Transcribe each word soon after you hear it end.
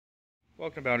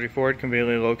Welcome to Boundary Ford,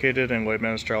 conveniently located in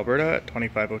Lloydminster, Alberta at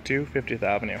 2502 50th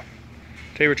Avenue.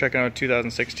 Today we're checking out a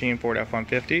 2016 Ford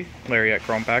F-150 Lariat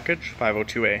Chrome Package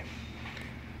 502A.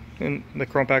 In the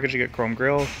Chrome package you get chrome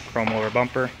grille, chrome lower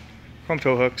bumper, chrome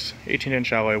tow hooks,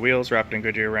 18-inch alloy wheels wrapped in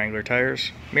Goodyear Wrangler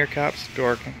tires, mirror caps,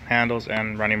 door handles,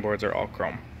 and running boards are all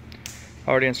chrome.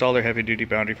 Already installed are heavy-duty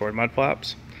Boundary Ford mud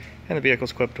flaps, and the vehicle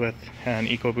is equipped with an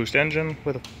EcoBoost engine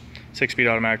with a 6-speed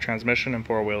automatic transmission and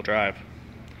 4-wheel drive.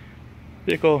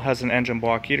 The vehicle has an engine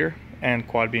block heater and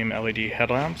quad beam LED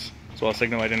headlamps, as well as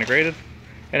signal light integrated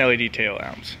and LED tail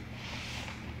lamps.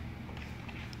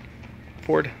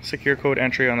 Ford secure code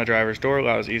entry on the driver's door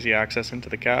allows easy access into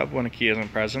the cab when a key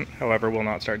isn't present, however will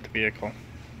not start the vehicle.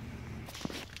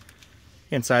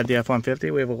 Inside the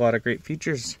F-150 we have a lot of great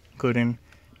features, including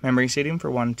memory seating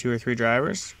for 1, 2, or 3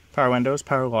 drivers, power windows,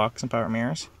 power locks, and power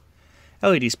mirrors,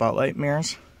 LED spotlight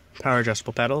mirrors, power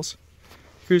adjustable pedals,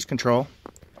 cruise control,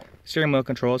 steering wheel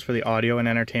controls for the audio and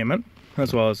entertainment,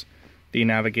 as well as the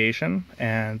navigation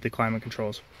and the climate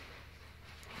controls.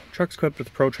 Truck's equipped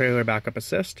with Pro Trailer Backup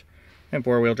Assist and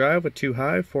 4-wheel drive with 2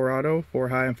 high, 4 auto, 4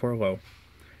 high, and 4 low.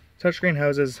 Touchscreen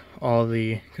houses all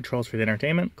the controls for the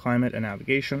entertainment, climate, and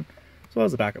navigation, as well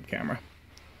as the backup camera.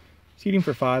 Seating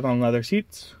for 5 on leather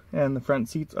seats, and the front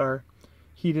seats are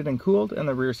heated and cooled, and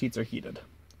the rear seats are heated.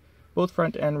 Both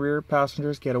front and rear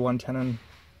passengers get a 110 and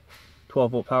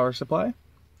 12 volt power supply.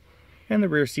 And the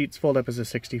rear seats fold up as a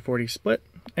 60-40 split,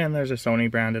 and there's a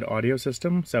Sony branded audio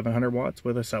system, 700 watts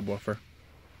with a subwoofer.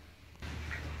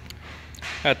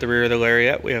 At the rear of the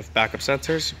Lariat we have backup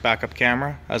sensors, backup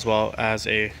camera, as well as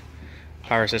a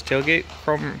power assist tailgate,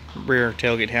 chrome rear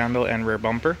tailgate handle and rear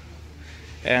bumper,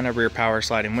 and a rear power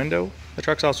sliding window. The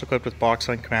truck's also equipped with box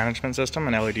light management system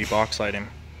and LED box lighting.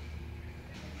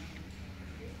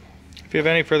 If you have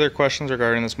any further questions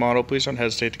regarding this model, please don't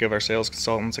hesitate to give our sales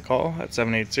consultants a call at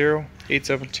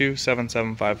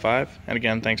 780-872-7755. And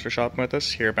again, thanks for shopping with us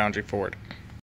here at Boundary Ford.